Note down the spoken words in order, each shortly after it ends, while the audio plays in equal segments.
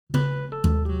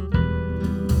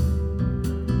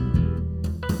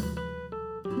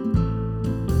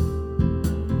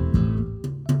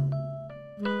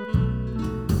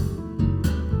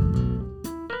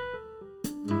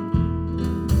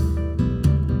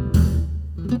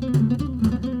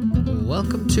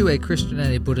Welcome to a Christian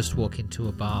and a Buddhist walk into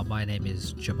a bar. My name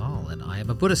is Jamal and I am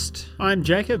a Buddhist. I'm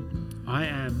Jacob. I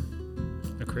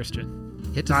am a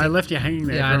Christian. I left you hanging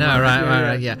there. Yeah, I know,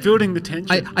 right. Building the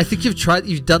tension. I think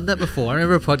you've done that before. I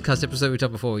remember a podcast episode we've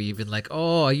done before where you've been like,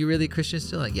 oh, are you really a Christian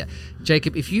still? Like, yeah.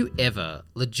 Jacob, if you ever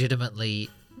legitimately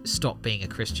stop being a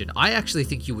Christian, I actually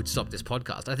think you would stop this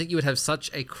podcast. I think you would have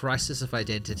such a crisis of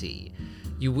identity.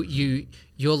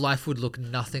 Your life would look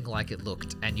nothing like it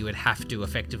looked, and you would have to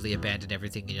effectively abandon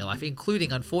everything in your life,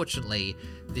 including, unfortunately,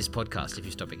 this podcast if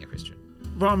you stop being a Christian.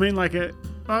 Well, I mean, like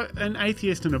an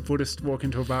atheist and a Buddhist walk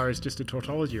into a bar is just a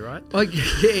tautology, right? Like,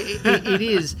 it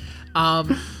is.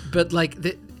 But like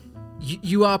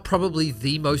you are probably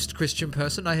the most Christian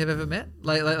person I have ever met.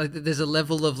 Like there's a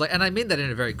level of like, and I mean that in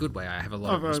a very good way. I have a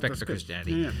lot of respect for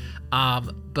Christianity. Yeah.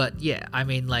 But yeah, I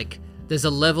mean, like, there's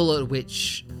a level at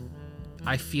which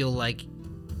I feel like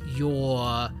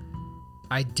your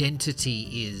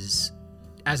identity is,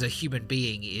 as a human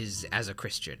being, is as a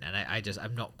Christian. And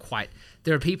I'm not quite...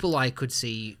 There are people I could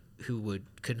see who would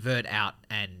convert out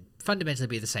and fundamentally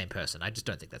be the same person. I just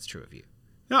don't think that's true of you.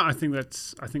 No, I think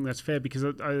that's fair, because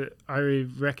I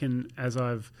reckon as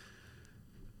I've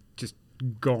just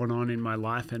gone on in my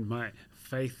life and my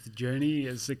faith journey,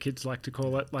 as the kids like to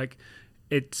call it, like,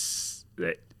 it's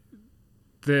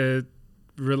the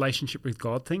relationship with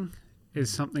God thing is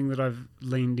something that I've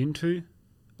leaned into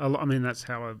a lot. I mean, that's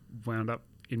how I wound up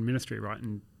in ministry, right,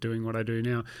 and doing what I do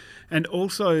now. And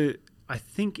also, I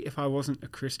think if I wasn't a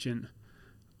Christian,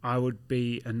 I would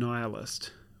be a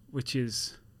nihilist, which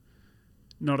is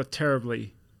not a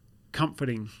terribly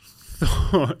comforting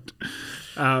thought.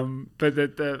 But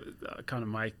the kind of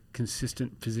my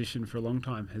consistent position for a long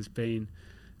time has been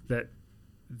that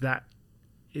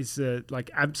is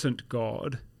like, absent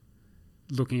God,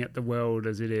 looking at the world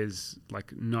as it is,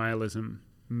 like, nihilism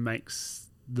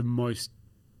makes the most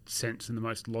sense and the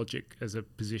most logic as a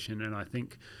position. And I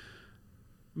think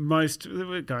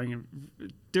we're going in a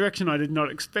direction I did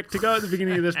not expect to go at the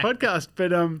beginning of this podcast,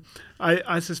 but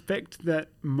I suspect that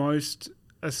most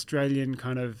Australian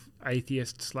kind of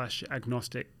atheist /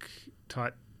 agnostic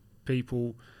type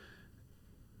people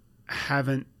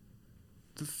haven't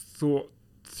thought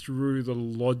through the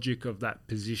logic of that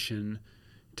position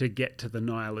to get to the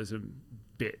nihilism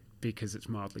bit, because it's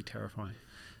mildly terrifying.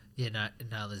 Yeah,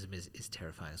 nihilism is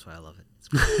terrifying. That's why I love it.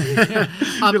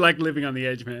 You're like living on the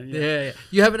edge, man. Yeah.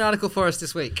 You have an article for us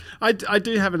this week. I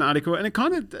do have an article, and it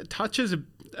kind of touches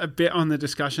a bit on the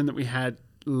discussion that we had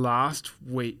last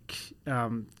week,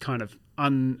 kind of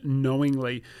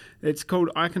unknowingly. It's called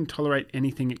 "I Can Tolerate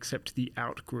Anything Except the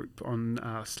Out Group" on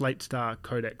Slate Star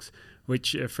Codex,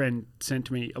 which a friend sent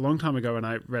to me a long time ago, and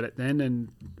I read it then and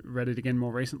read it again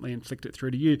more recently and flicked it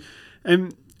through to you.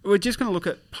 And we're just going to look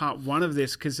at part one of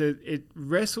this, because it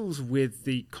wrestles with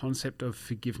the concept of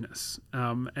forgiveness,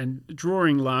 and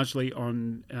drawing largely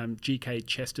on G.K.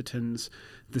 Chesterton's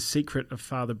The Secret of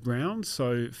Father Brown.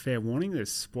 So fair warning,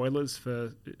 there's spoilers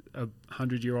for a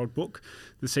 100-year-old book,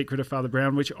 The Secret of Father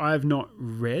Brown, which I have not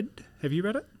read. Have you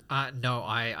read it? No,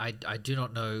 I do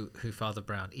not know who Father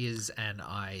Brown is, and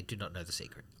I do not know The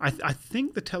Secret. I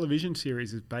think the television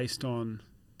series is based on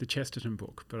the Chesterton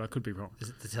book, but I could be wrong. Is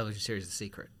it the television series The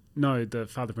Secret? No, the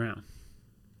Father Brown.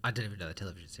 I don't even know the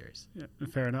television series. Yeah,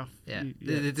 fair enough. Yeah,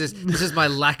 This is my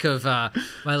lack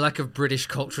of British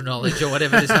cultural knowledge, or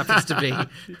whatever this happens to be.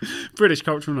 British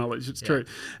cultural knowledge, it's true.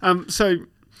 So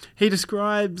he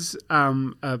describes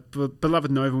a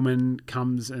beloved nobleman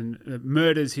comes and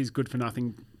murders his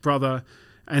good-for-nothing brother,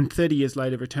 and 30 years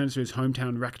later returns to his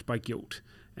hometown racked by guilt,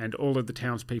 and all of the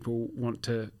townspeople want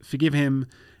to forgive him,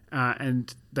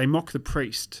 and they mock the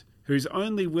priest, who's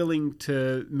only willing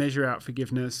to measure out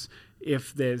forgiveness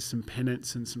if there's some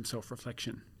penance and some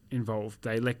self-reflection involved.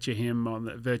 They lecture him on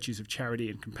the virtues of charity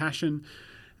and compassion,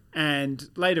 and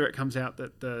later it comes out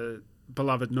that the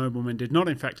beloved nobleman did not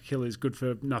in fact kill his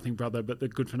good-for-nothing brother, but the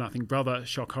good-for-nothing brother,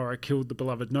 shock horror, killed the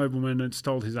beloved nobleman and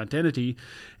stole his identity,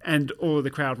 and all of the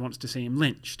crowd wants to see him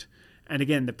lynched. And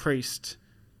again, the priest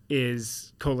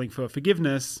is calling for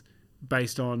forgiveness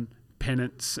based on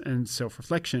penance and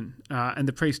self-reflection. And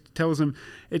the priest tells him,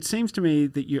 "It seems to me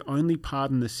that you only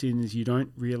pardon the sins you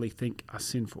don't really think are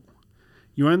sinful.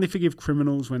 You only forgive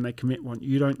criminals when they commit what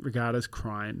you don't regard as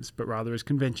crimes, but rather as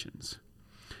conventions.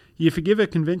 You forgive a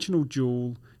conventional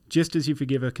duel just as you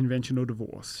forgive a conventional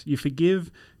divorce. You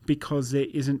forgive because there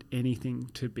isn't anything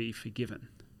to be forgiven."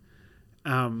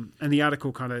 And the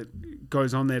article kind of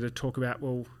goes on there to talk about,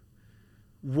 well,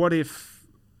 what if,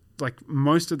 like,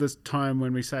 most of the time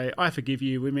when we say, "I forgive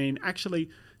you," we mean, actually,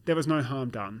 there was no harm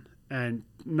done and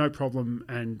no problem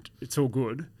and it's all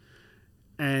good.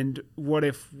 And what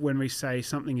if when we say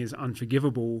something is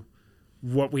unforgivable,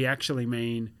 what we actually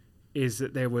mean is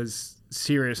that there was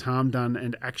serious harm done,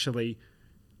 and actually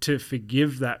to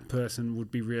forgive that person would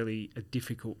be really a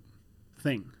difficult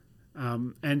thing.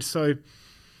 And so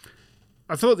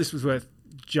I thought this was worth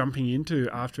jumping into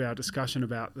after our discussion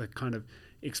about the kind of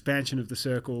expansion of the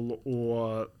circle,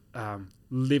 or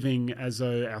living as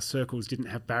though our circles didn't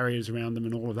have barriers around them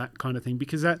and all of that kind of thing,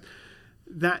 because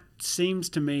that seems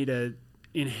to me to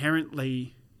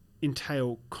inherently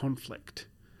entail conflict,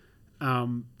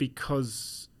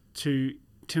 because to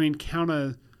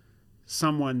encounter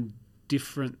someone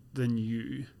different than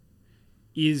you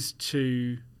is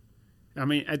to, I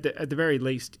mean, at the very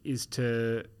least, is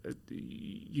to,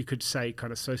 you could say,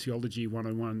 kind of sociology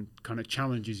 101 kind of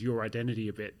challenges your identity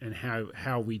a bit, and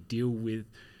how we deal with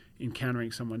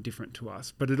encountering someone different to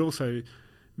us. But it also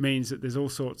means that there's all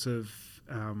sorts of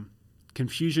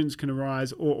confusions can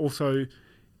arise, or also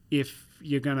if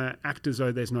you're going to act as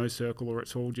though there's no circle, or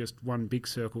it's all just one big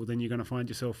circle, then you're going to find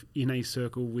yourself in a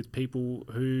circle with people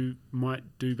who might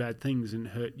do bad things and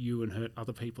hurt you and hurt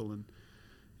other people.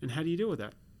 And how do you deal with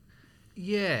that?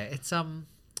 Yeah, it's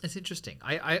interesting.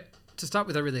 I to start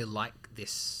with, I really like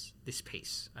this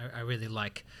piece. I really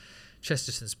like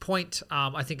Chesterton's point.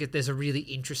 I think there's a really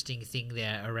interesting thing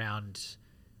there around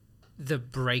the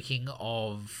breaking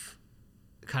of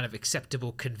kind of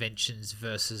acceptable conventions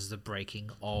versus the breaking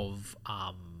of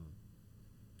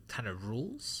kind of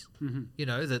rules. Mm-hmm. You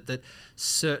know, that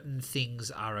certain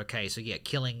things are okay. So yeah,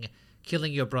 killing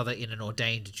your brother in an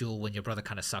ordained duel when your brother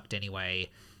kind of sucked anyway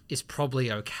is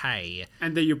probably okay.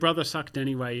 And that your brother sucked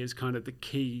anyway is kind of the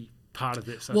key part of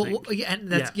this, I think. Well, yeah, and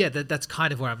that's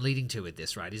kind of where I'm leading to with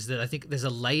this, right? Is that I think there's a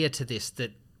layer to this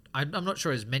that I'm not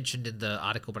sure is mentioned in the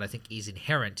article, but I think is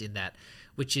inherent in that,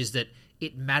 which is that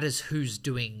it matters who's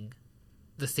doing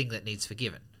the thing that needs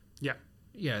forgiven. Yeah.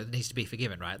 You know, it needs to be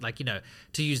forgiven, right? Like, you know,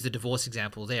 to use the divorce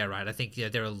example there, right? I think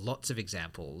there are lots of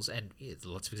examples, and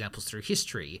lots of examples through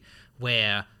history,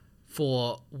 where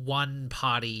for one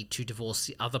party to divorce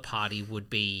the other party would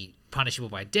be punishable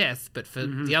by death, but for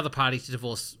the other party to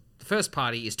divorce the first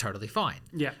party is totally fine.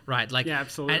 Yeah. Right? Like, yeah,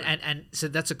 absolutely. And so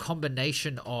that's a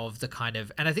combination of the kind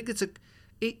of, and I think here's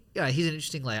an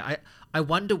interesting layer. I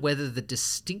wonder whether the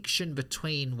distinction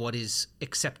between what is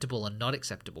acceptable and not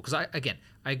acceptable, because I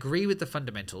agree with the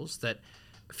fundamentals that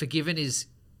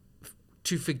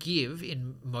to forgive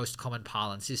in most common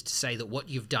parlance is to say that what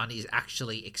you've done is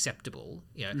actually acceptable.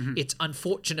 You know, it's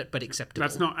unfortunate but acceptable.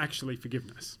 That's not actually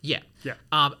forgiveness. Yeah. Yeah.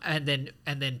 And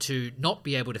then to not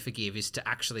be able to forgive is to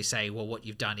actually say, well, what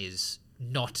you've done is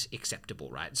not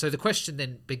acceptable, right? So the question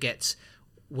then begets,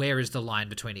 where is the line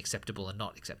between acceptable and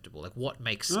not acceptable? Like, what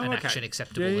makes an action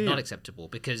acceptable and not acceptable?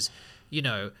 Because, you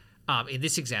know, in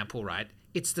this example, right,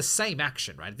 it's the same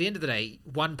action, right? At the end of the day,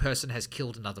 one person has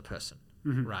killed another person,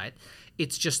 right?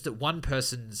 It's just that one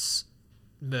person's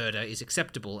murder is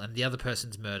acceptable and the other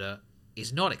person's murder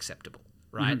is not acceptable,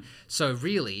 right? So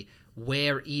really,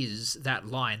 where is that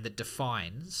line that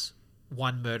defines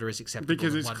one murder is acceptable?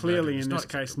 Because it's clearly, in this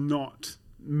case, not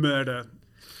murder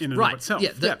in and of itself.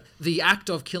 Yeah, the act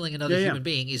of killing another human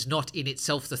being is not in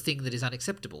itself the thing that is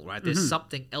unacceptable, right? There's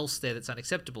something else there that's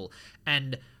unacceptable.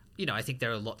 And, you know, I think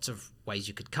there are lots of ways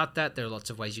you could cut that. There are lots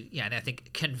of ways and I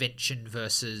think convention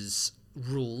versus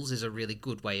rules is a really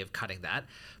good way of cutting that.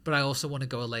 But I also want to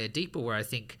go a layer deeper, where I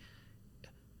think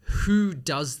who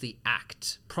does the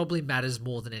act probably matters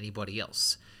more than anybody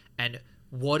else. And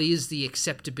what is the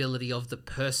acceptability of the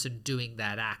person doing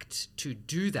that act to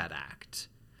do that act?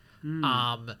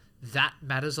 That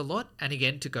matters a lot. And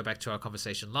again, to go back to our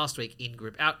conversation last week,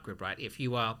 in-group, out-group, right? If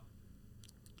you are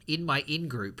in my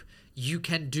in-group, you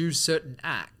can do certain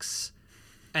acts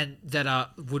and that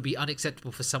would be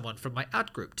unacceptable for someone from my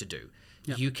out-group to do.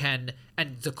 Yep. You can,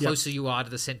 and the closer you are to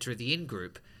the center of the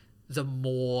in-group, the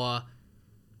more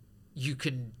you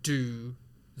can do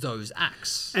those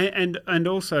acts. And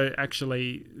also,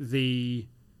 actually,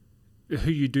 who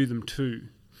you do them to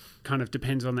kind of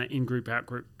depends on that in-group,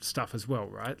 out-group stuff as well,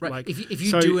 right? Right. Like, if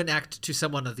you do an act to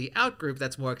someone of the out-group,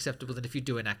 that's more acceptable than if you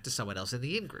do an act to someone else in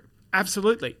the in-group.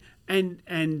 Absolutely.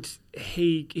 And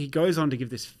he goes on to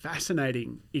give this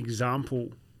fascinating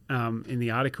example in the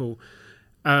article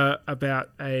about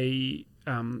a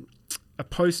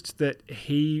post that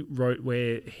he wrote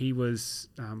where he was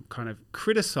kind of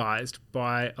criticised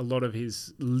by a lot of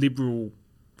his liberal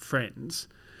friends,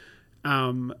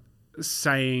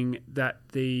 saying that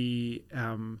the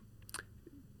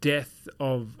death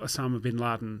of Osama bin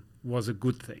Laden was a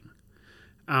good thing.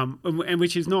 And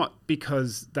which is not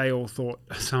because they all thought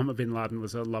Osama bin Laden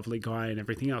was a lovely guy and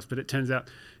everything else, but it turns out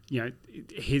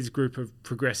his group of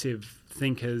progressive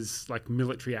thinkers, like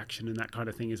military action and that kind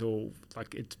of thing, is all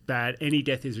like, it's bad. Any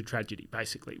death is a tragedy,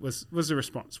 basically, was the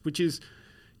response, which is,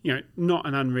 not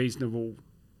an unreasonable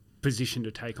position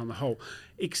to take on the whole,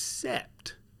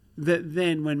 except that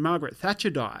then when Margaret Thatcher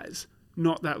dies,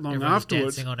 not that long Everyone's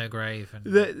afterwards, dancing on her grave, and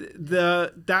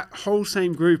that whole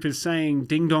same group is saying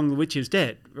 "Ding dong, the witch is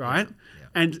dead," right?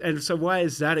 Yeah. And so why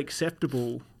is that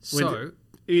acceptable? So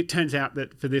It turns out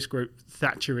that for this group,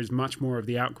 Thatcher is much more of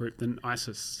the out-group than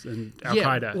ISIS and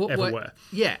Al-Qaeda ever were.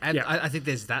 Yeah, and I think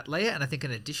there's that layer, and I think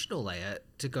an additional layer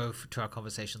to go to our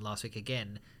conversation last week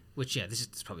again, which, this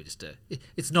is probably just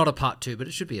it's not a part 2, but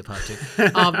it should be a part 2.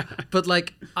 But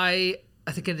like, I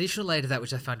think an additional layer to that,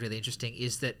 which I found really interesting,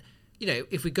 is that,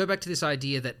 if we go back to this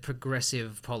idea that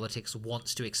progressive politics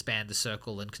wants to expand the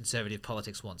circle and conservative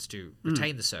politics wants to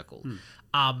retain the circle,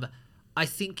 I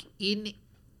think in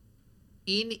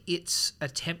its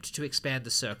attempt to expand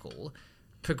the circle,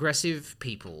 progressive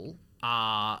people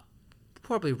are,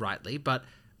 probably rightly, but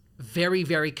very,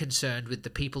 very concerned with the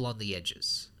people on the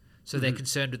edges. So they're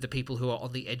concerned with the people who are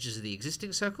on the edges of the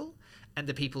existing circle and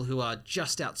the people who are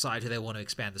just outside who they want to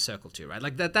expand the circle to, right?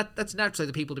 Like that's naturally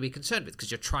the people to be concerned with,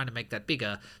 because you're trying to make that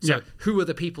bigger. So who are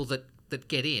the people that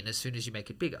get in as soon as you make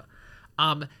it bigger?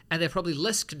 And they're probably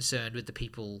less concerned with the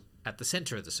people at the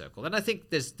center of the circle. And I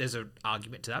think there's an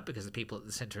argument to that, because the people at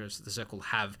the center of the circle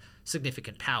have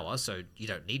significant power, so you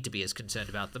don't need to be as concerned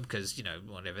about them, because,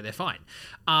 whatever, they're fine.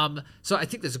 So I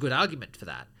think there's a good argument for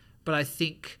that. But I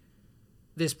think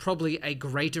there's probably a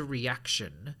greater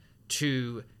reaction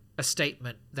to a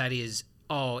statement that is,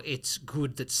 oh, it's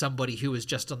good that somebody who was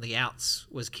just on the outs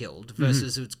was killed,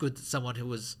 versus it's good that someone who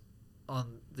was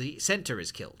on the center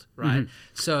is killed, right?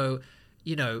 So,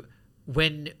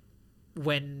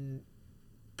 when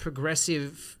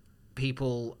progressive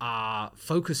people are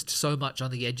focused so much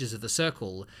on the edges of the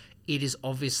circle, it is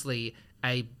obviously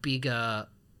a bigger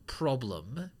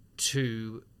problem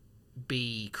to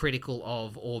be critical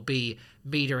of, or be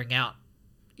metering out,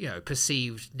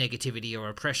 perceived negativity or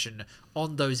oppression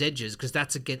on those edges, because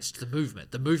that's against the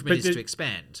movement. The movement is to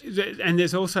expand. And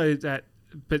there's also that,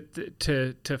 but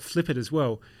to flip it as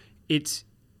well, it's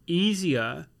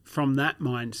easier from that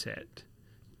mindset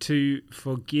to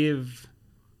forgive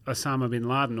Osama bin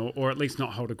Laden, or at least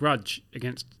not hold a grudge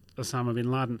against Osama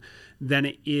bin Laden, than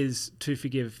it is to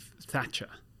forgive Thatcher.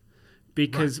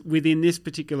 Because within this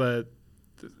particular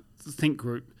think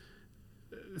group,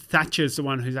 Thatcher's the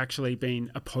one who's actually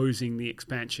been opposing the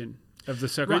expansion of the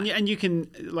circle. Right. And you can,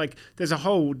 there's a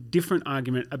whole different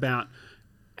argument about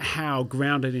how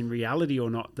grounded in reality or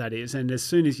not that is. And as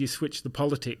soon as you switch the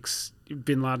politics,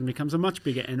 bin Laden becomes a much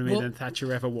bigger enemy than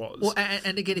Thatcher ever was. Well,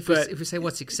 and again, if we say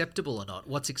what's acceptable or not,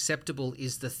 what's acceptable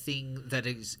is the thing that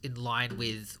is in line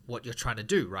with what you're trying to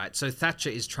do, right? So Thatcher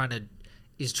is trying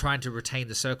to retain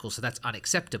the circle, so that's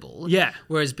unacceptable. Yeah.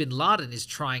 Whereas bin Laden is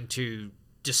trying to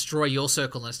destroy your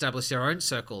circle and establish your own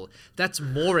circle. That's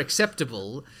more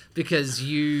acceptable because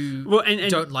you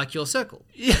don't like your circle.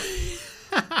 Yeah.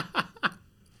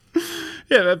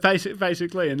 Yeah,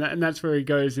 basically, and that's where he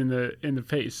goes in the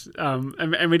piece.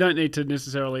 And we don't need to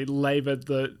necessarily labour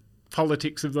the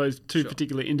politics of those two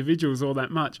particular individuals all that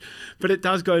much, but it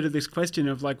does go to this question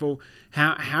of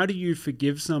how do you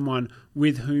forgive someone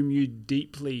with whom you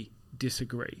deeply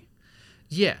disagree?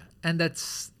 Yeah, and that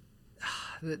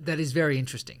is very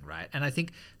interesting, right? And I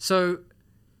think so.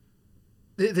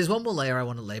 There's one more layer I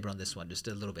want to labour on this one just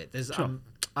a little bit. There's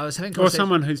I was having or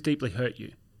someone who's deeply hurt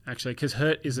you. Actually, because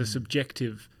hurt is a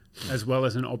subjective as well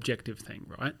as an objective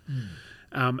thing, right?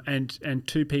 And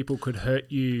two people could hurt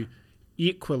you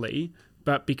equally,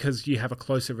 but because you have a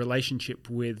closer relationship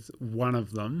with one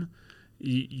of them,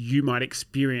 you might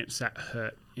experience that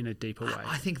hurt in a deeper way.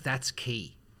 I think that's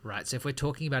key, right? So if we're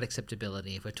talking about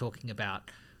acceptability, if we're talking about,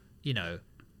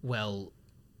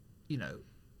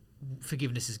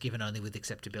 forgiveness is given only with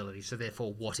acceptability, so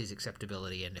therefore what is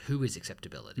acceptability and who is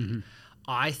acceptability?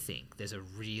 I think there's a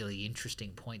really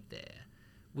interesting point there,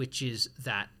 which is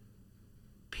that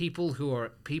people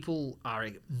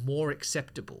are more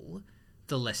acceptable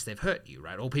the less they've hurt you,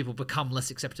 right? Or people become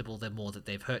less acceptable the more that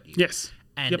they've hurt you. Yes.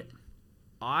 And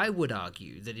I would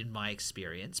argue that in my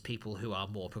experience, people who are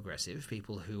more progressive,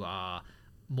 people who are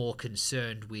more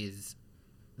concerned with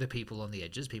the people on the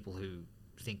edges, people who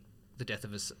think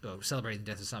celebrating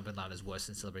the death of Osama bin Laden is worse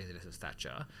than celebrating the death of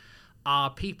Thatcher, are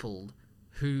people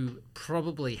who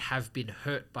probably have been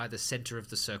hurt by the center of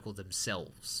the circle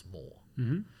themselves more.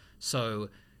 So,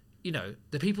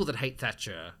 the people that hate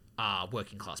Thatcher are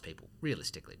working class people,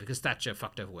 realistically, because Thatcher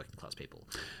fucked over working class people.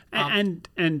 And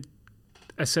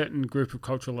a certain group of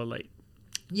cultural elite.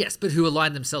 Yes, but who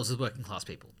align themselves with working class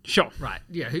people. Sure. Right.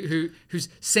 Yeah. Whose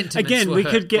sentiments Again, were we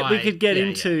hurt could get by, we could get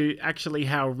into actually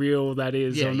how real that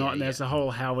is Yeah, or not, yeah, and there's the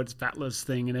whole Howard's Battlers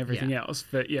thing and everything else.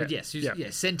 But yeah, But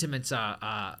yes, sentiments are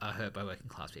hurt by working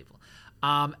class people.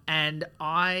 And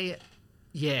I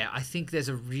think there's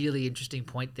a really interesting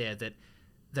point there that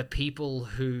the people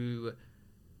who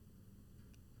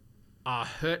are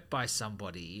hurt by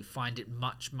somebody find it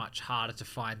much, much harder to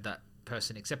find that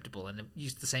person acceptable. And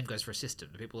the same goes for a system.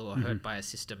 The people who are hurt by a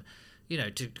system,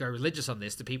 to go religious on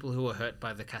this, the people who are hurt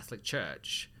by the Catholic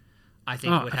Church, I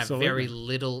think would have very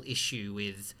little issue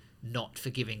with not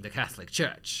forgiving the Catholic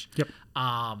Church. Yep.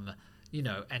 And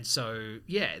so,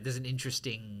 there's an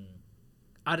interesting,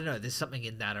 I don't know, there's something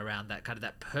in that around that kind of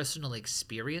that personal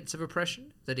experience of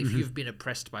oppression, that if you've been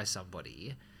oppressed by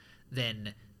somebody,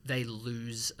 then they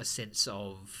lose a sense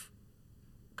of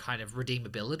kind of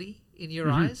redeemability in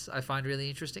your eyes. I find really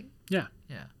interesting. Yeah.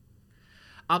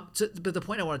 But the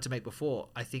point I wanted to make before,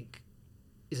 I think,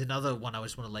 is another one. I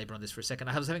just want to labor on this for a second.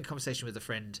 I was having a conversation with a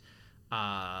friend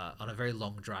on a very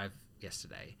long drive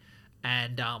yesterday,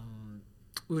 and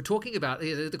we were talking about,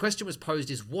 the question was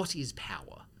posed is, what is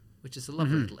power? Which is a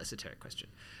lovely little esoteric question.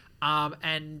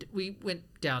 And we went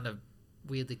down a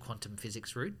weirdly quantum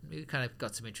physics route. We kind of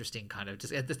got some interesting kind of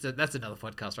that's another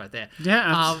podcast right there.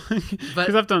 Yeah,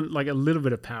 because I've done like a little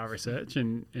bit of power research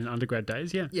in undergrad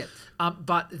days. Yeah.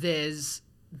 But there's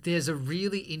a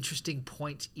really interesting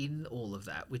point in all of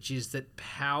that, which is that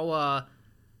power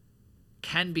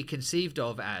can be conceived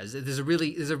of as, there's a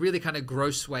really kind of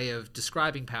gross way of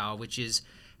describing power, which is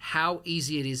how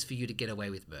easy it is for you to get away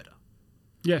with murder.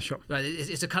 Yeah, sure. Right,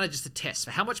 it's a kind of just a test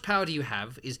for how much power do you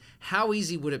have, is how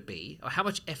easy would it be, or how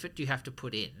much effort do you have to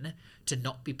put in to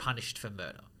not be punished for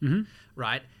murder,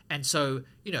 right? And so,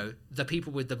 the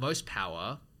people with the most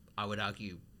power, I would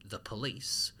argue the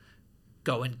police,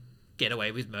 go and get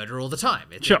away with murder all the time.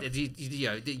 Sure. To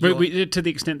the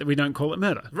extent that we don't call it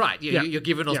murder. Right. You're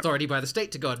given authority by the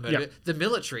state to go and murder. Yep. The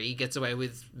military gets away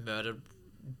with murder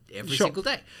every Sure. single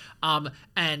day.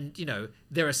 And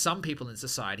there are some people in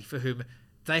society for whom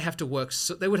they have to work.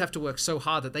 They would have to work so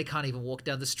hard that they can't even walk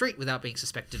down the street without being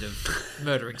suspected of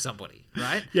murdering somebody.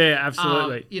 Right? Yeah,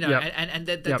 absolutely. And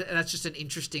that's just an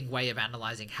interesting way of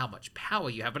analyzing how much power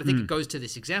you have. But I think it goes to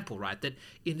this example, right? That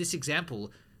in this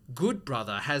example, good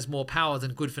brother has more power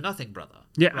than good for nothing brother.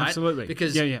 Yeah, right? absolutely.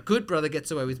 Because good brother gets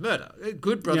away with murder.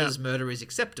 Good brother's murder is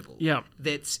acceptable. Yeah.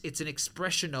 It's an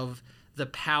expression of the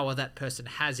power that person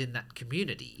has in that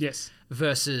community. Yes.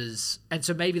 Versus, and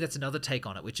so maybe that's another take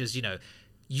on it, which is,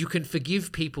 you can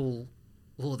forgive people.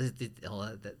 Oh,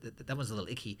 that one's a little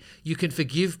icky. You can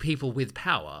forgive people with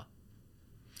power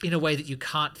in a way that you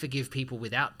can't forgive people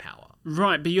without power.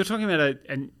 Right, but you're talking about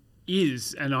an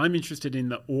is, and I'm interested in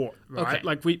the ought, right? Okay.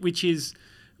 Like which is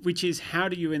how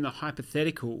do you, in the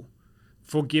hypothetical,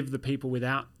 forgive the people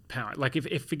without power? Like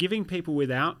if forgiving people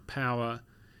without power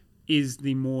is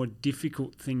the more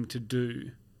difficult thing to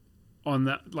do on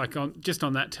that, like on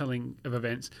that telling of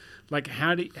events, like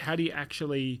how do you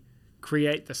actually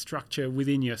create the structure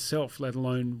within yourself, let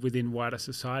alone within wider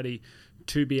society,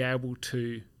 to be able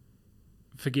to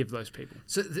forgive those people?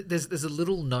 So there's a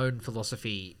little known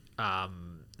philosophy,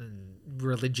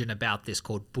 religion about this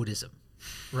called Buddhism,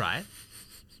 right?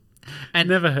 And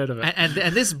never heard of it. And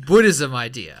this Buddhism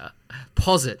idea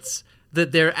posits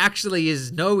that there actually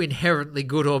is no inherently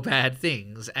good or bad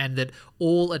things, and that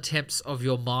all attempts of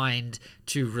your mind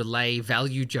to relay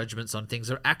value judgments on things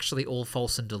are actually all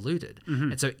false and deluded.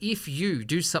 And so if you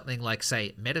do something like,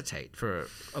 say, meditate for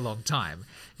a long time,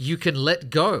 you can let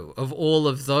go of all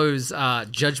of those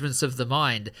judgments of the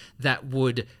mind that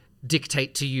would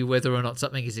dictate to you whether or not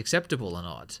something is acceptable or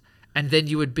not. And then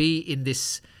you would be in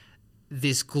this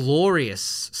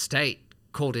glorious state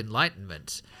called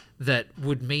enlightenment that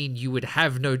would mean you would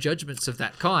have no judgments of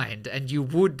that kind, and you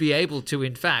would be able to,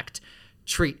 in fact,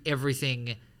 treat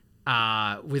everything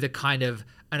with a kind of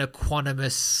an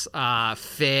equanimous,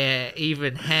 fair,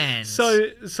 even hand. So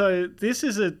this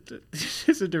is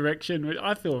a direction which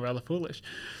I feel rather foolish,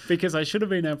 because I should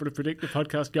have been able to predict the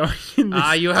podcast going in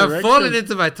this you have direction. fallen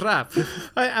into my trap.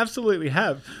 I absolutely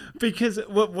have, because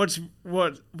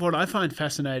what I find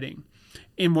fascinating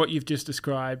in what you've just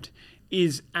described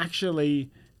is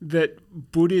actually that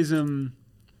Buddhism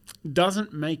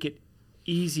doesn't make it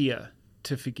easier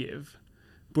to forgive.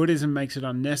 Buddhism makes it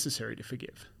unnecessary to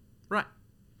forgive. Right.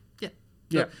 Yeah.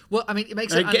 Yeah. Well, I mean, it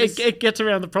makes it... It gets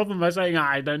around the problem by saying,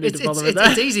 I don't need to bother with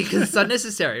that. It's easy because it's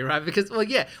unnecessary, right? Because, well,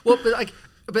 yeah. Well, but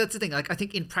that's the thing. Like, I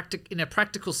think in a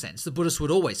practical sense, the Buddhists would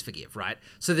always forgive, right?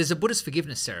 So there's a Buddhist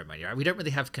forgiveness ceremony, right? We don't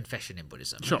really have confession in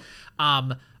Buddhism. Sure.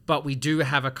 But we do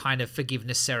have a kind of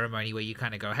forgiveness ceremony where you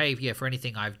kind of go, hey, yeah, for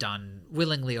anything I've done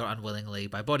willingly or unwillingly,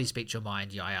 by body, speech, or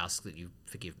mind, I ask that you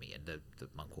forgive me, and the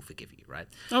monk will forgive you, right?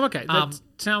 Oh, okay. That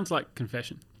sounds like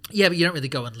confession. Yeah, but you don't really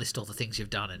go and list all the things you've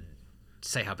done and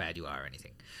say how bad you are or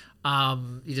anything.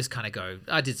 You just kind of go,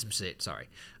 I did some shit, sorry.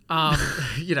 So,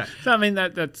 I mean,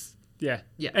 that's... Yeah.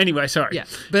 Anyway, sorry. Yeah.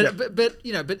 But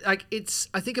like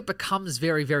I think it becomes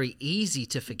very, very easy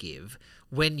to forgive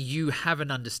when you have an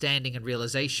understanding and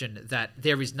realization that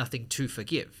there is nothing to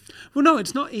forgive. Well, no,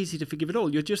 it's not easy to forgive at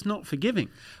all. You're just not forgiving.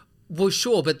 Well,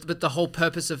 sure, but the whole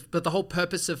purpose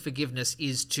of forgiveness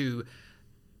is to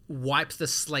wipe the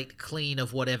slate clean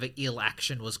of whatever ill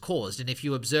action was caused. And if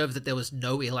you observe that there was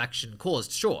no ill action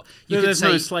caused, sure, there's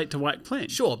no slate to wipe clean.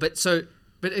 Sure,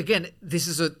 But again, this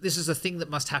is a thing that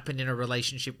must happen in a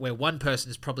relationship where one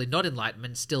person is probably not enlightened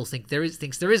and still thinks there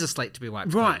is a slate to be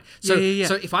wiped. Right. Clean.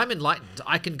 So if I'm enlightened,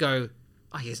 I can go,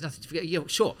 there's nothing to forgive. Yeah,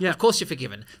 sure. Yeah. Of course you're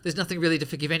forgiven. There's nothing really to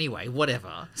forgive anyway.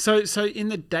 Whatever. So in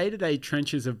the day-to-day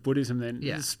trenches of Buddhism,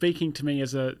 then, speaking to me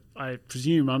as I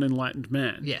presume, unenlightened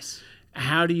man. Yes.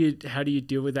 How do you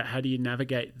deal with that? How do you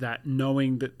navigate that,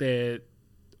 knowing that there?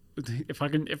 If I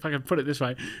can put it this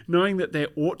way, knowing that there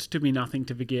ought to be nothing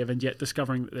to forgive and yet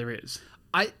discovering that there is.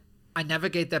 I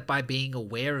navigate that by being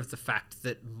aware of the fact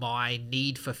that my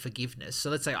need for forgiveness. So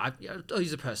let's say I'll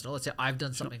use a personal. Let's say I've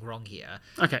done something wrong here.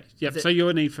 Okay. Yep. So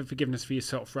your need for forgiveness for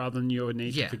yourself rather than your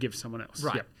need to forgive someone else.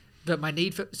 Right. Yep. But my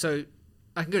need for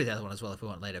I can go to the other one as well if we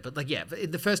want later. But but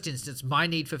in the first instance, my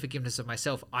need for forgiveness of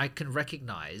myself, I can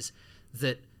recognize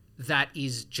that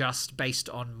is just based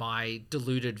on my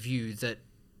deluded view that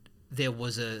there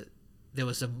was a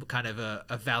kind of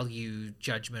a value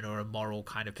judgment or a moral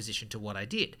kind of position to what I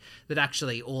did, that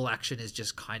actually all action is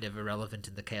just kind of irrelevant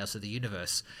in the chaos of the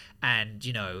universe. And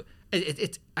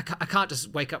I can't just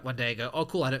wake up one day and go, oh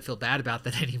cool, I don't feel bad about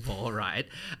that anymore, right?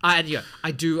 And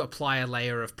I do apply a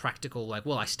layer of practical, like,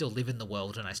 well, I still live in the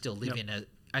world and I still live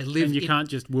and you can't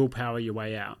just willpower your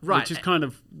way out, right? Which is kind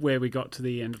of where we got to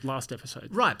the end of last episode,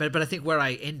 right? But I think where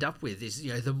I end up with is,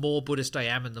 the more Buddhist I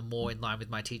am and the more in line with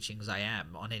my teachings I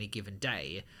am on any given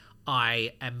day,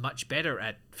 I am much better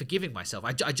at forgiving myself.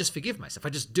 I just forgive myself. I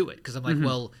just do it because I'm like,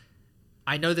 well,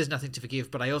 I know there's nothing to forgive,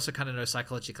 but I also kind of know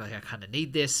psychologically I kind of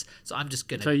need this, so I'm just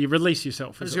gonna. So you release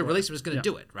yourself. I'm just gonna release. I'm just gonna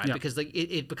do it, right? Because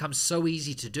it becomes so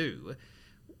easy to do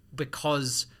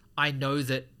because I know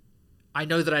that I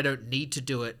don't need to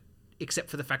do it, except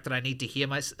for the fact that I need to hear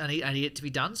I need it to be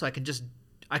done. So I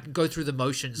can go through the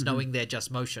motions knowing they're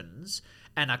just motions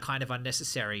and are kind of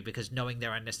unnecessary, because knowing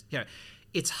they're unnecessary,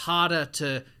 it's harder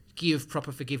to give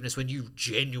proper forgiveness when you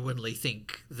genuinely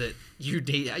think that you've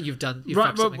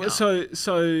fucked something up.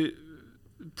 So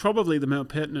probably the more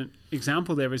pertinent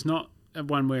example there is not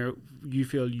one where you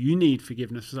feel you need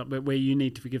forgiveness for something, but where you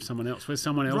need to forgive someone else, where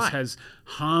someone else has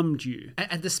harmed you.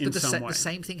 And the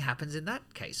same thing happens in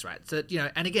that case, right? So,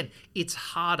 and again, it's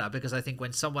harder because I think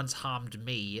when someone's harmed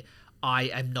me, I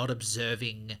am not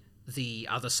observing the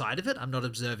other side of it. I'm not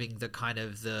observing the kind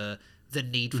of the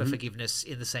need for forgiveness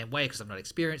in the same way because I'm not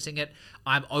experiencing it.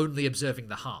 I'm only observing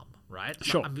the harm, right?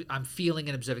 Sure. I'm feeling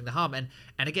and observing the harm. And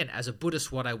again, as a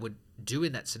Buddhist, what I would do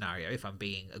in that scenario, if I'm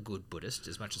being a good Buddhist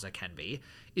as much as I can be,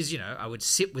 is, I would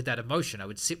sit with that emotion. I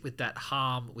would sit with that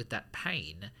harm, with that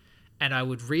pain, and I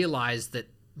would realize that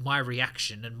my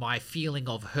reaction and my feeling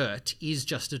of hurt is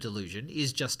just a delusion,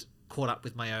 is just caught up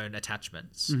with my own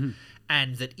attachments.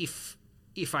 And that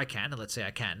if I can, and let's say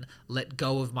I can, let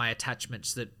go of my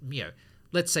attachments that,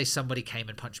 let's say somebody came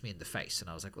and punched me in the face and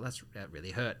I was like, well, that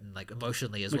really hurt, and like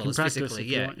emotionally as well as physically.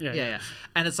 Yeah.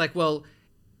 And it's like, well,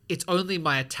 it's only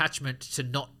my attachment to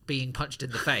not being punched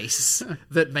in the face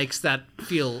that makes that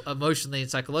feel emotionally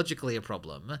and psychologically a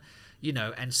problem,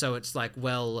 and so it's like,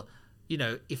 well,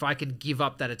 if I can give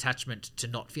up that attachment to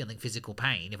not feeling physical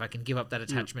pain, if I can give up that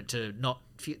attachment to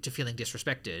to feeling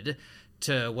disrespected,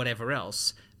 to whatever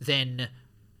else, then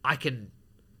I can,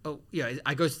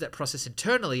 I go through that process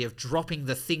internally of dropping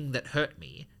the thing that hurt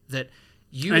me, that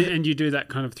and you do that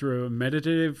kind of through a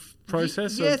meditative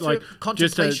process, through like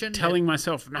contemplation, just telling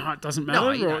myself, no, it doesn't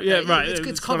matter. Right.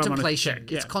 It's contemplation.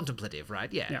 It's contemplative, right?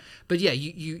 Yeah. But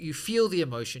you feel the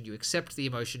emotion, you accept the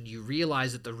emotion, you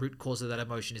realize that the root cause of that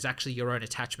emotion is actually your own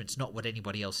attachments, not what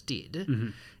anybody else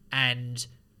did. And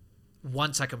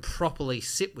once I can properly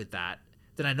sit with that,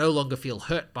 then I no longer feel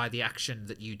hurt by the action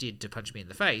that you did to punch me in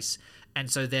the face, and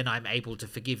so then I'm able to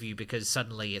forgive you because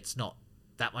suddenly it's not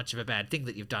that much of a bad thing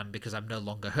that you've done because I'm no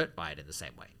longer hurt by it in the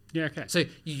same way. Yeah, okay. So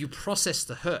you process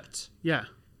the hurt. Yeah.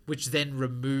 Which then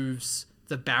removes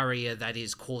the barrier that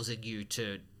is causing you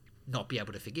to not be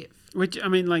able to forgive. Which, I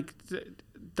mean, like,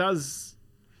 does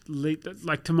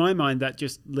like to my mind, that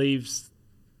just leaves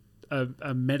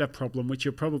a meta problem, which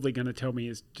you're probably going to tell me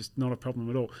is just not a problem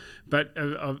at all, but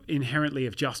inherently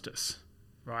of justice,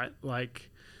 right? Like,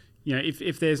 you know,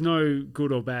 if there's no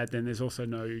good or bad, then there's also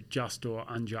no just or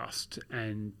unjust,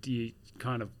 and you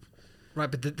kind of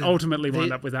right, but ultimately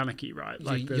wind up with anarchy, right?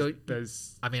 Like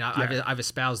there's I mean, I've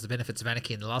espoused the benefits of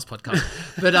anarchy in the last podcast,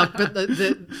 but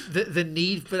the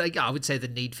need, but I would say the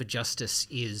need for justice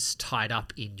is tied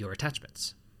up in your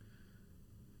attachments.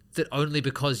 That only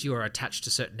because you are attached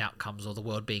to certain outcomes or the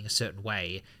world being a certain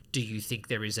way do you think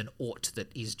there is an ought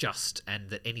that is just, and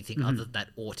that anything other than that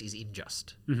ought is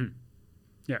unjust. Mm-hmm.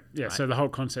 Yeah. Right? So the whole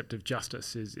concept of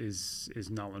justice is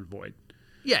null and void.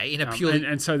 Yeah, in a pure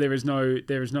and so there is no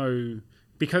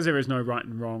because there is no right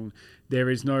and wrong. There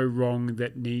is no wrong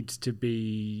that needs to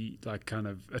be like kind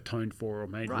of atoned for or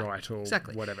made right or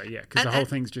whatever. Yeah, because the whole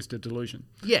thing's just a delusion.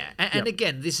 Yeah, and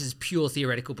again, this is pure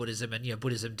theoretical Buddhism, and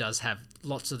Buddhism does have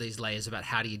lots of these layers about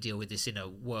how do you deal with this in a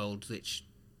world which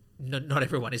not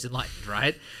everyone is enlightened,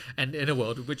 right? And in a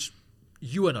world in which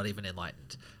you are not even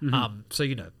enlightened. Mm-hmm. So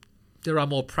there are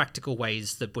more practical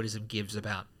ways that Buddhism gives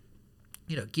about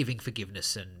giving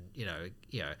forgiveness and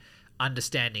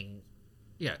understanding.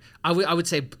 I would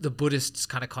say the Buddhists'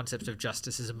 kind of concept of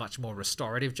justice is a much more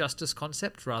restorative justice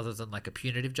concept rather than like a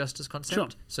punitive justice concept. Sure.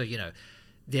 So,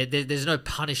 there's no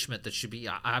punishment that should be...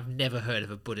 I've never heard of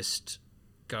a Buddhist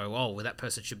go, oh, well, that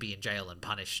person should be in jail and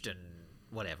punished and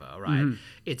whatever, right? Mm-hmm.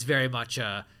 It's very much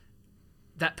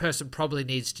that person probably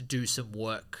needs to do some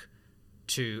work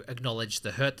to acknowledge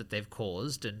the hurt that they've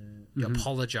caused and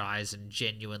apologize and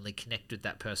genuinely connect with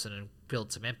that person and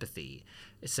build some empathy.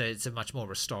 So it's a much more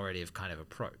restorative kind of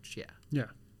approach. Yeah.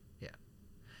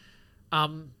 I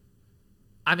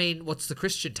mean, what's the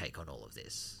Christian take on all of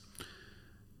this?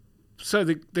 So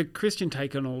the Christian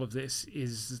take on all of this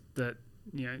is that,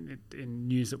 in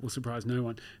news that will surprise no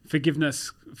one,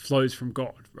 forgiveness flows from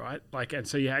God, right? Like, and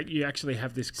so you actually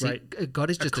have this great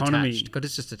God is just economy. Attached. God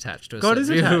is just attached to us. God is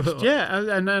attached, yeah,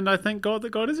 and I thank God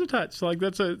that God is attached. Like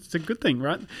it's a good thing,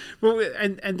 right? Well,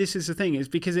 and this is the thing, is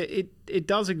because it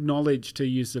does acknowledge, to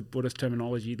use the Buddhist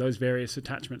terminology, those various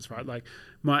attachments, right? Like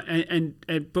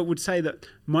but would say that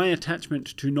my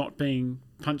attachment to not being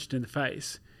punched in the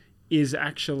face is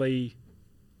actually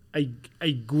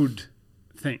a good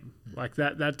thing. Like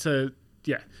that's it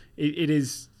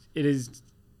is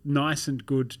nice and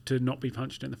good to not be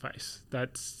punched in the face.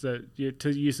 That's to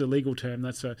use the legal term,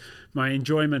 that's my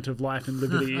enjoyment of life and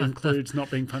liberty includes not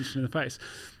being punched in the face.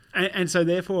 And so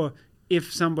therefore,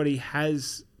 if somebody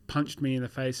has punched me in the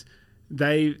face,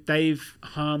 they've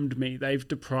harmed me, they've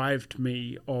deprived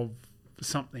me of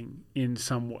something in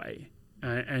some way,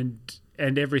 and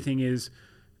everything is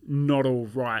not all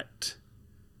right,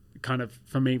 kind of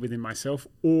for me within myself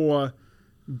or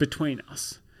between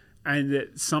us, and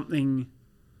that something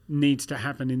needs to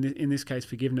happen in this case,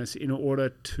 forgiveness, in order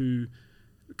to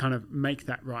kind of make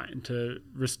that right and to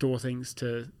restore things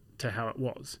to how it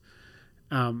was.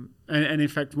 And in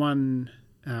fact, one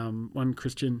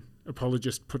Christian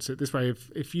apologist puts it this way: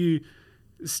 if you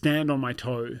stand on my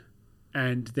toe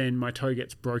and then my toe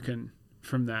gets broken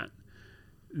from that,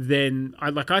 then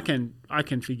I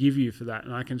can forgive you for that,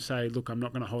 and I can say, look, I'm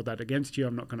not going to hold that against you,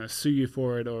 I'm not going to sue you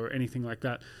for it or anything like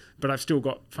that, but I've still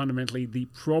got fundamentally the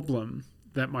problem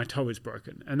that my toe is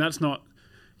broken. And that's not,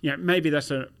 maybe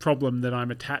that's a problem that I'm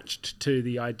attached to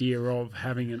the idea of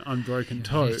having an unbroken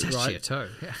toe, attached right? to your toe,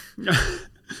 yeah.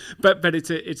 but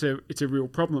it's a real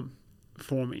problem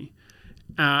for me,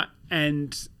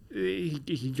 and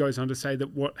he goes on to say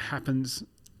that what happens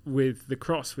with the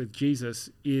cross, with Jesus,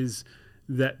 is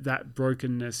that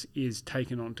brokenness is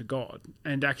taken onto God.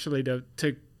 And actually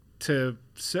to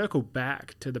circle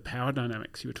back to the power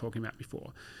dynamics you were talking about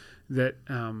before, that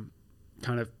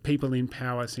kind of people in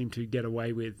power seem to get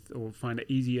away with or find it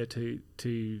easier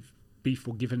to be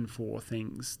forgiven for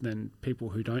things than people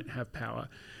who don't have power.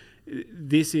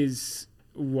 This is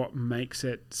what makes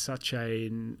it such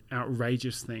an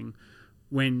outrageous thing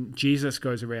when Jesus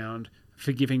goes around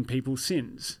forgiving people's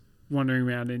sins, wandering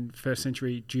around in first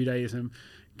century Judaism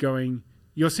going,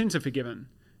 your sins are forgiven.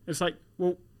 It's like,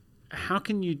 well, how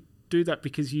can you do that?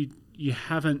 Because you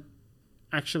haven't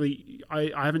actually,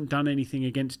 I haven't done anything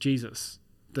against Jesus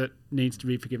that needs to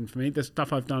be forgiven for me. The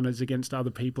stuff I've done is against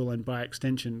other people and by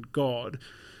extension God.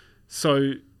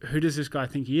 So who does this guy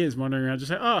think he is, wandering around just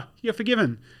say, oh, you're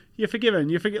forgiven, you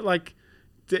forget, like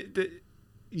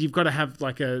you've got to have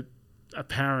like a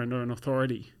parent or an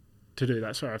authority to do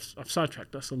that. Sorry, I've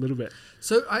sidetracked us a little bit.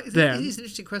 So it There. is an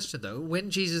interesting question, though. When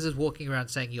Jesus is walking around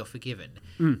saying you're forgiven,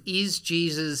 is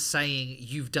Jesus saying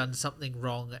you've done something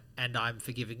wrong and I'm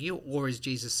forgiving you? Or is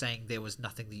Jesus saying there was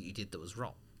nothing that you did that was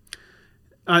wrong?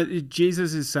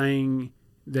 Jesus is saying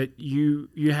that you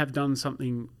have done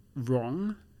something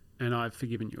wrong and I've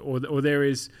forgiven you. Or there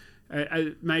is,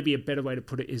 maybe a better way to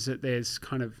put it is that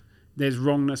there's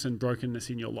wrongness and brokenness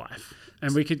in your life.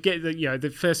 And we could get the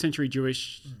first century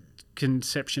Jewish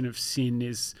conception of sin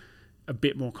is a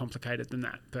bit more complicated than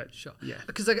that. But Sure. yeah.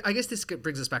 Because I guess this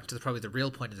brings us back to probably the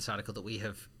real point of this article that we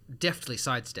have deftly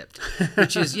sidestepped,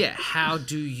 which is, how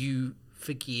do you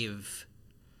forgive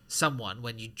someone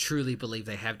when you truly believe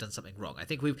they have done something wrong? I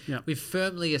think we've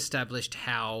firmly established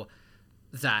how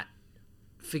that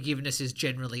forgiveness is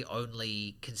generally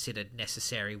only considered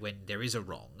necessary when there is a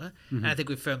wrong. And I think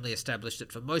we've firmly established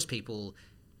that for most people,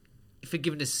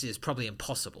 forgiveness is probably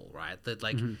impossible, right? That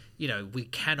we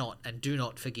cannot and do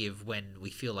not forgive when we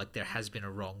feel like there has been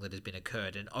a wrong that has been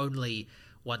occurred, and only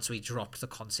once we drop the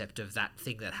concept of that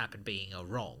thing that happened being a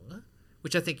wrong,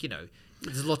 which I think,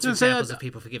 there's lots of examples of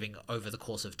people forgiving over the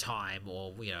course of time,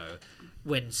 or,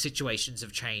 when situations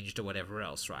have changed or whatever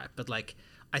else, right? But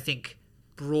I think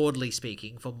broadly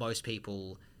speaking, for most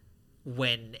people,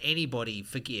 when anybody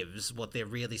forgives, what they're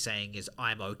really saying is,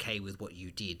 I'm okay with what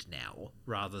you did now,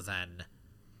 rather than,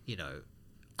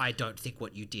 I don't think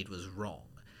what you did was wrong.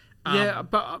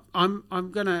 But I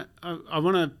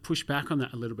want to push back on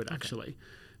that a little bit, actually.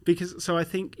 Because, so I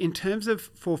think in terms of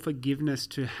for forgiveness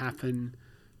to happen,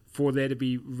 for there to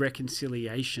be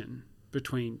reconciliation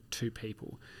between two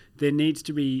people, there needs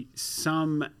to be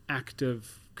some act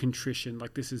of contrition.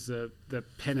 Like, this is the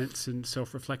penance and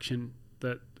self-reflection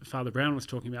that Father Brown was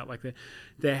talking about. Like,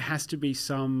 there has to be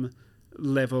some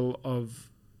level of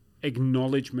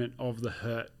acknowledgement of the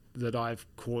hurt that I've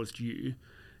caused you,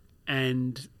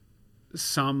 and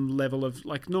some level of,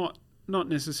 not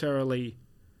necessarily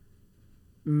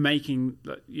making,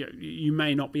 you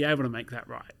may not be able to make that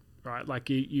right? Like,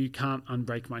 you can't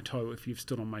unbreak my toe if you've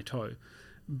stood on my toe,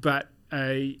 but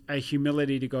a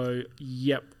humility to go,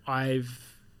 yep,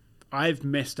 I've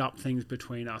messed up things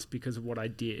between us because of what I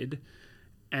did,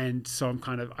 and so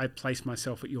I place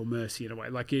myself at your mercy in a way.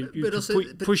 Like, you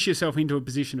push yourself into a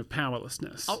position of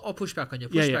powerlessness. I'll push back on your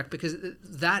pushback, because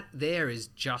that there is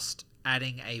just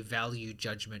adding a value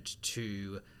judgment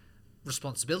to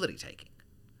responsibility taking,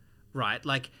 right?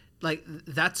 Like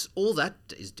that's all that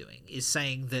is doing, is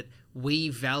saying that we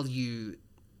value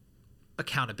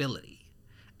accountability.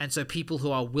 And so people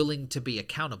who are willing to be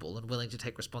accountable and willing to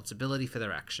take responsibility for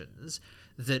their actions,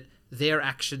 that their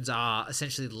actions are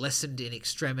essentially lessened in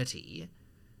extremity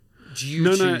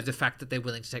due to the fact that they're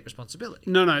willing to take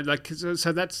responsibility.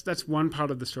 So that's one part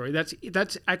of the story.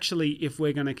 That's actually if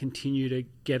we're going to continue to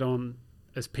get on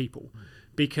as people,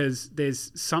 because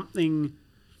there's something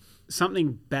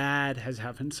bad has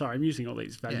happened. Sorry, I'm using all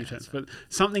these value terms, but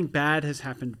something bad has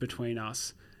happened between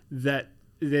us, that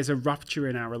there's a rupture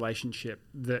in our relationship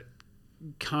that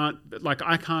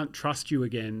I can't trust you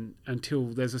again until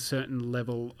there's a certain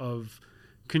level of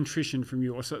contrition from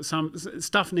you, or some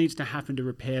stuff needs to happen to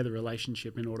repair the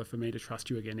relationship in order for me to trust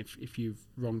you again if you've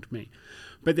wronged me.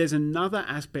 But there's another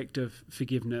aspect of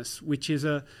forgiveness, which is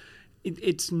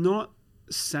it's not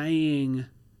saying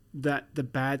that the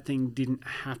bad thing didn't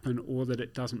happen or that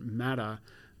it doesn't matter,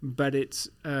 but it's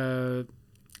a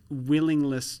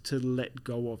willingness to let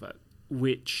go of it,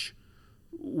 which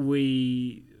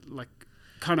we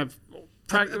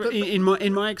in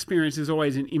my experience is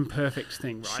always an imperfect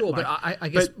thing, right? Sure, but I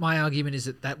guess my argument is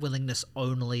that willingness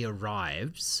only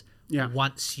arrives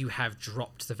once you have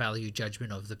dropped the value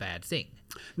judgment of the bad thing.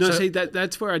 No, see,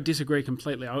 that's where I disagree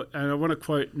completely. And I want to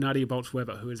quote Nadia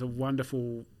Bolz-Weber, who is a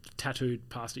wonderful tattooed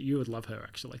pastor. You would love her,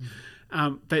 actually.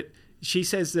 But she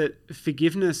says that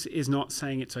forgiveness is not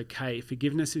saying it's okay.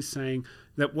 Forgiveness is saying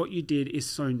that what you did is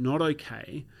so not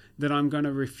okay that I'm going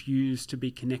to refuse to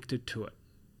be connected to it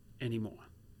anymore.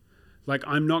 Like,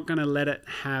 I'm not going to let it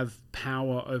have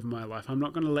power over my life. I'm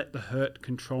not going to let the hurt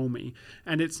control me.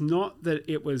 And it's not that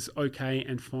it was okay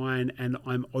and fine and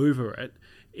I'm over it.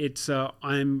 It's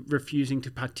I'm refusing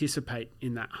to participate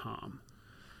in that harm.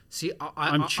 See,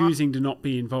 I'm choosing to not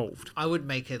be involved. I would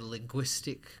make a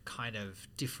linguistic kind of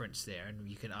difference there, and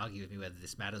you can argue with me whether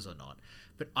this matters or not.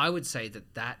 But I would say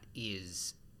that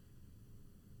is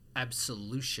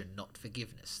absolution, not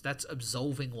forgiveness. That's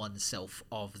absolving oneself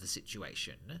of the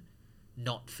situation,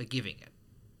 not forgiving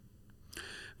it.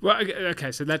 Well,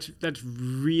 okay, so that's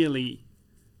really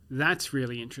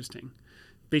interesting,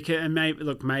 because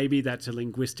maybe that's a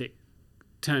linguistic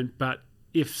term, but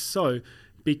if so,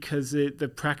 because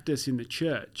the practice in the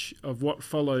church of what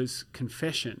follows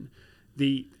confession,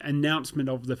 the announcement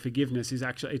of the forgiveness is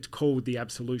actually, it's called the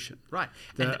absolution. Right.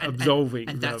 The absolving.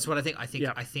 And that's what I think.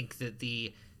 Yeah. I think that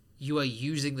you are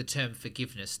using the term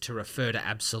forgiveness to refer to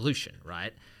absolution,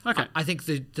 right? Okay. I think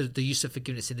the use of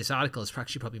forgiveness in this article is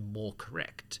actually probably more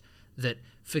correct. That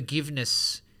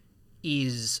forgiveness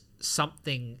is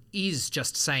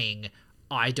just saying,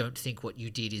 I don't think what you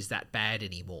did is that bad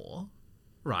anymore,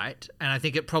 right? And I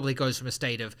think it probably goes from a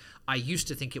state of, I used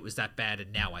to think it was that bad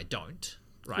and now I don't,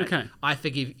 right? Okay. I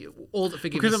forgive you. All the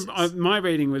forgiveness. Because my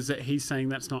reading was that he's saying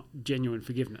that's not genuine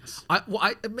forgiveness. I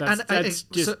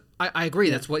agree.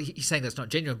 Yeah. That's what he's saying. That's not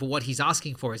genuine. But what he's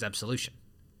asking for is absolution,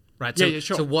 right? Yeah,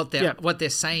 sure. So what they're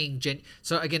saying.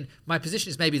 So again, my position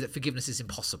is maybe that forgiveness is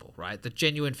impossible, right? That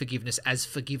genuine forgiveness as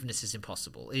forgiveness is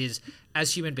impossible. It is,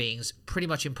 as human beings, pretty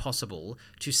much impossible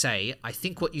to say, I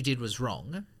think what you did was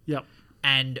wrong. Yep.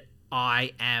 And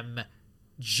I am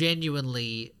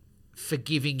genuinely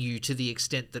forgiving you to the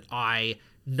extent that I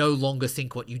no longer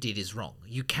think what you did is wrong.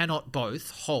 You cannot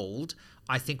both hold,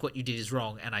 I think what you did is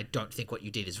wrong and I don't think what you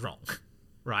did is wrong,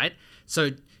 right?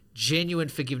 So genuine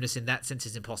forgiveness in that sense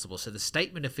is impossible. So the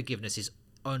statement of forgiveness is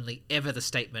only ever the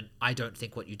statement, I don't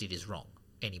think what you did is wrong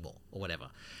anymore, or whatever.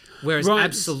 Whereas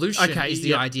absolution is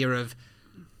the idea of,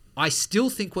 I still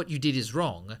think what you did is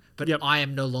wrong, but I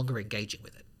am no longer engaging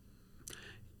with it.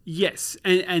 Yes,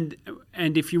 and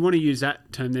if you want to use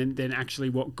that term, then actually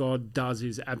what God does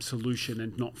is absolution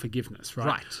and not forgiveness, right?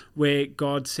 Right. Where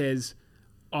God says,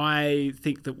 I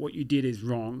think that what you did is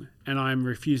wrong, and I'm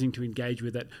refusing to engage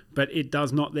with it, but it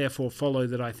does not therefore follow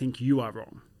that I think you are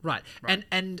wrong. Right.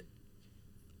 And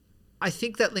I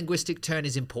think that linguistic turn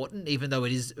is important, even though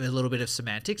it is a little bit of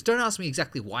semantics. Don't ask me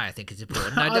exactly why I think it's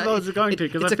important. I was going to,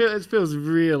 because it feels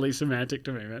really semantic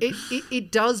to me, man.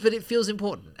 It does, but it feels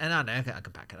important. And I don't know, I can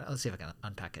unpack it. Let's see if I can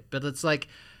unpack it. But it's like,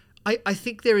 I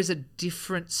think there is a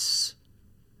difference.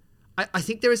 I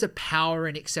think there is a power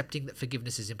in accepting that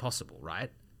forgiveness is impossible,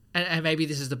 right? And maybe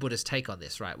this is the Buddhist take on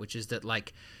this, right? Which is that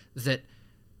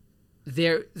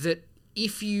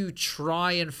if you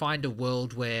try and find a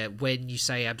world where when you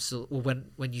say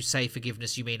when you say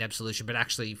forgiveness you mean absolution, but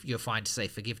actually you're fine to say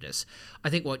forgiveness, I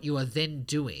think what you are then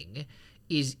doing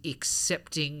is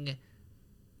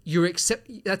you're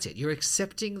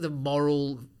accepting the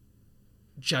moral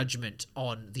judgment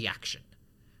on the action,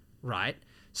 right?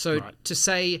 So to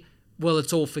say, well,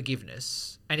 it's all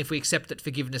forgiveness, and if we accept that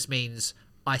forgiveness means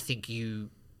I think I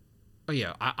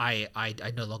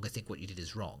no longer think what you did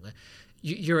is wrong,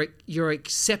 you're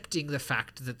accepting the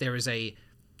fact that there is a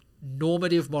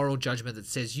normative moral judgment that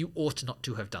says you ought not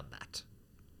to have done that,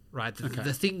 right?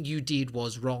 The thing you did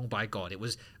was wrong by God. It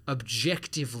was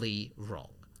objectively wrong.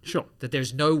 Sure. That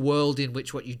there's no world in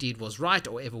which what you did was right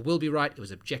or ever will be right. It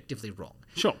was objectively wrong.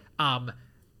 Sure. However,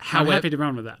 I'm happy to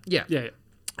run with that. Yeah.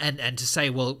 And to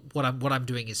say, well, what I'm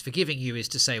doing is forgiving you is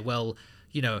to say, well,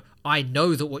 I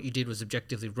know that what you did was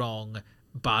objectively wrong,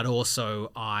 but also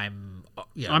I'm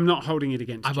not holding it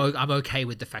against you. I'm okay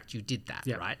with the fact you did that,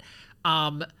 right?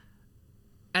 And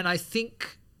I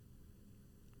think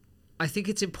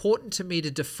it's important to me to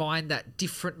define that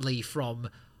differently from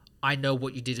I know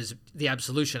what you did is the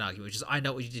absolution argument, which is I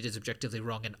know what you did is objectively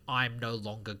wrong, and I'm no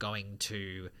longer going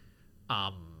to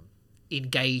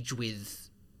engage with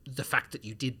the fact that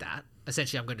you did that.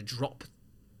 Essentially, I'm going to drop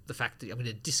the fact that I'm going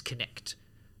to disconnect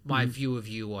my view of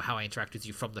you or how I interact with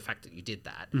you from the fact that you did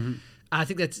that. And I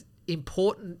think that's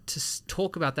important to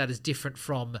talk about that as different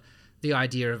from the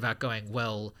idea about going,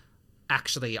 well,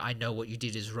 actually, I know what you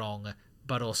did is wrong,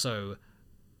 but also,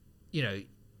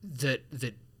 that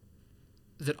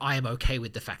I am okay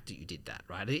with the fact that you did that,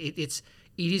 right? It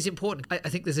is important. I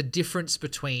think there's a difference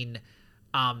between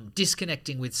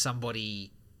disconnecting with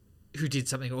somebody who did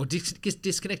something, or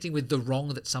disconnecting with the wrong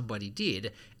that somebody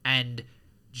did, and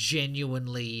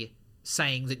genuinely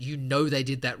saying that they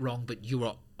did that wrong, but you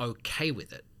are okay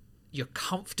with it. You're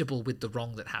comfortable with the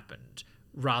wrong that happened,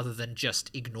 rather than just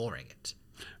ignoring it.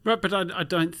 Right, but I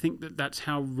don't think that that's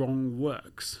how wrong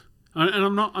works. And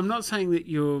I'm not saying that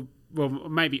you're, well,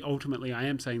 maybe ultimately I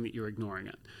am saying that you're ignoring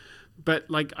it. But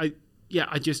I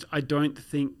don't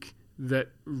think that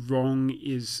wrong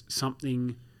is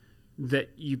something that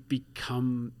you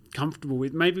become comfortable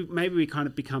with. Maybe we kind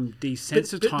of become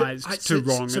desensitized to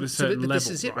wrong at a certain level. This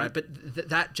is it, right? But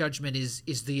that judgment is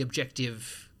the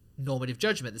objective normative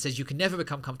judgment that says you can never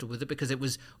become comfortable with it because it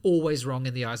was always wrong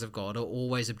in the eyes of God, or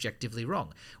always objectively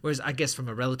wrong. Whereas I guess from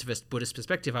a relativist Buddhist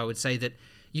perspective, I would say that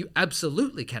you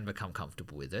absolutely can become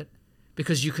comfortable with it,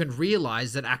 because you can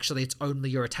realize that actually it's only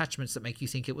your attachments that make you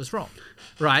think it was wrong,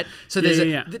 right? So there's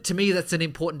to me, that's an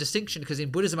important distinction, because in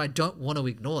Buddhism, I don't want to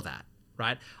ignore that,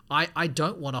 right? I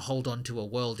don't want to hold on to a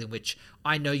world in which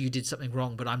I know you did something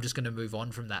wrong, but I'm just going to move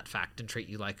on from that fact and treat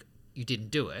you like you didn't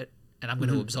do it, and I'm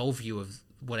going to absolve you of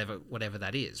whatever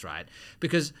that is, right?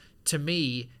 Because to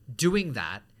me, doing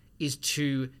that is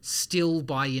to still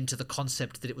buy into the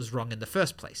concept that it was wrong in the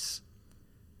first place.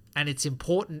 And it's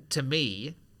important to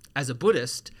me as a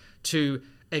Buddhist to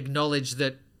acknowledge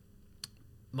that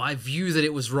my view that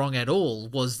it was wrong at all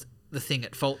was the thing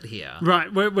at fault here.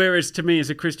 Right. Whereas to me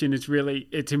as a Christian,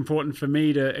 it's important for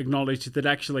me to acknowledge that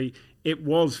actually it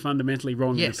was fundamentally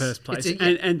wrong in the first place.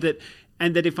 And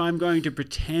that if I'm going to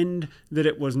pretend that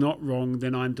it was not wrong,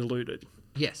 then I'm deluded.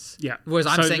 Yes. Yeah. Whereas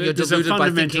I'm saying you're deluded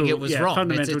by thinking it was wrong.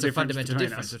 It's a fundamental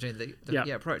difference between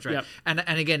the approach, right? Yep.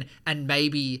 And again, and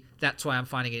that's why I'm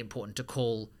finding it important to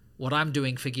call what I'm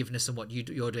doing forgiveness and what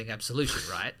you're doing absolution,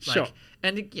 right? Sure.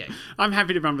 And I'm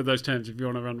happy to run with those terms if you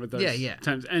want to run with those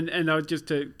terms. And I just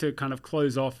to kind of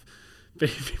close off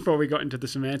before we got into the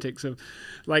semantics of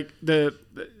like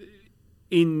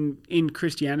in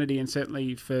Christianity, and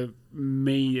certainly for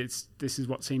me, this is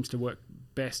what seems to work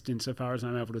best insofar as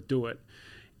I'm able to do it,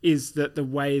 is that the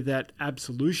way that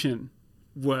absolution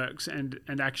works and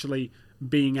actually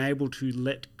being able to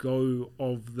let go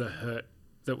of the hurt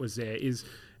that was there is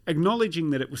acknowledging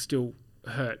that it was still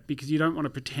hurt, because you don't want to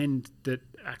pretend that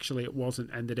actually it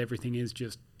wasn't and that everything is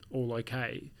just all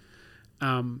okay.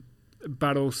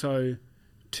 But also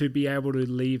to be able to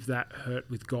leave that hurt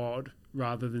with God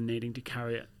rather than needing to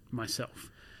carry it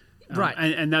myself. Right.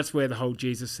 And that's where the whole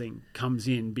Jesus thing comes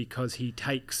in, because he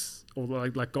takes, or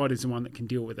like God is the one that can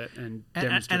deal with it and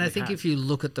demonstrate. And I think if you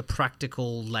look at the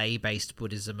practical lay-based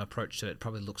Buddhism approach to it,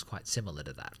 probably looks quite similar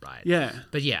to that, right? Yeah.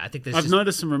 But I think I've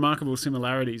noticed some remarkable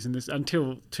similarities in this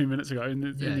until 2 minutes ago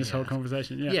in this whole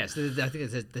conversation. Yeah. Yes, I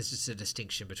think there's just a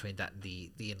distinction between that and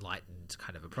the enlightened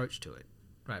kind of approach to it,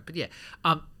 right? But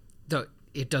though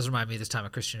it does remind me of this time a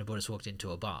Christian and a Buddhist walked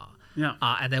into a bar. Yeah.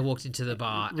 And they walked into the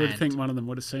bar. I would think one of them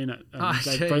would have seen it.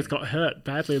 They both got hurt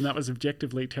badly, and that was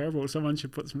objectively terrible. Someone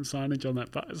should put some signage on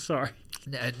that bar. Sorry.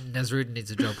 Nasruddin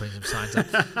needs a job putting some signs up.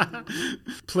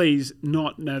 Please,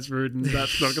 not Nasruddin.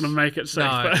 That's not going to make it safe.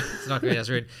 No, it's not going to be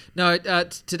Nasruddin. No,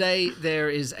 today there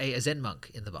is a Zen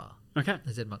monk in the bar. Okay.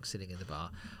 A Zen monk sitting in the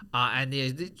bar. And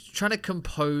they're trying to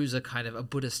compose a kind of a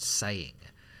Buddhist saying.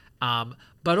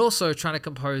 But also trying to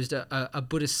compose a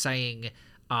Buddhist saying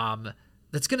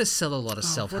that's going to sell a lot of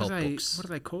self-help books. What are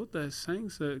they called? Those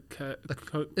sayings? So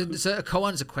a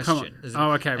koan's a question.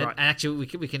 Oh, okay, right. And actually,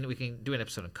 we can do an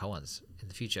episode on koans in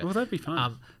the future. Well, that'd be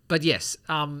fun. But yes,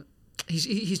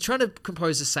 he's trying to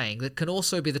compose a saying that can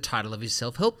also be the title of his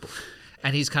self-help book.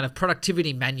 And his kind of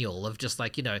productivity manual of just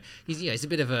like, he's a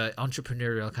bit of an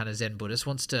entrepreneurial kind of Zen Buddhist,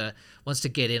 wants to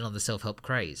get in on the self-help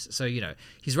craze. So,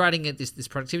 he's writing this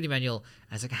productivity manual,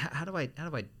 and it's like, how do I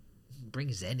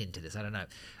bring Zen into this? I don't know.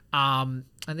 And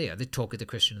they talk with the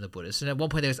Christian and the Buddhist. And at one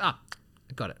point they goes, I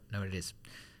got it. Know what it is.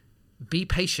 Be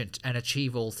patient and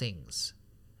achieve all things.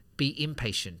 Be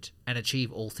impatient and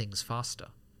achieve all things faster.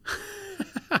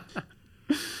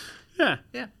 Yeah.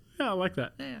 Yeah. Yeah, I like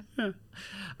that.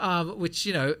 Yeah. Which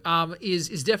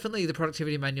is definitely the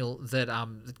productivity manual that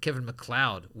Kevin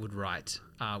MacLeod would write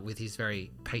with his very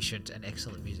patient and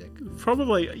excellent music.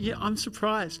 Probably. Yeah, I'm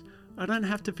surprised. I don't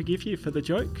have to forgive you for the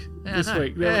joke this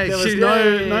week. There was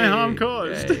no harm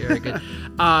caused. Yeah, very good.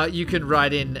 You can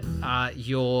write in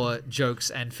your jokes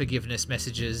and forgiveness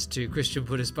messages to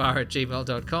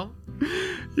christianbuddhistbar@gmail.com.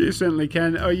 You certainly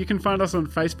can. Or you can find us on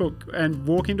Facebook and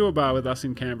walk into a bar with us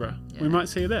in Canberra. Yeah. We might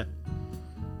see you there.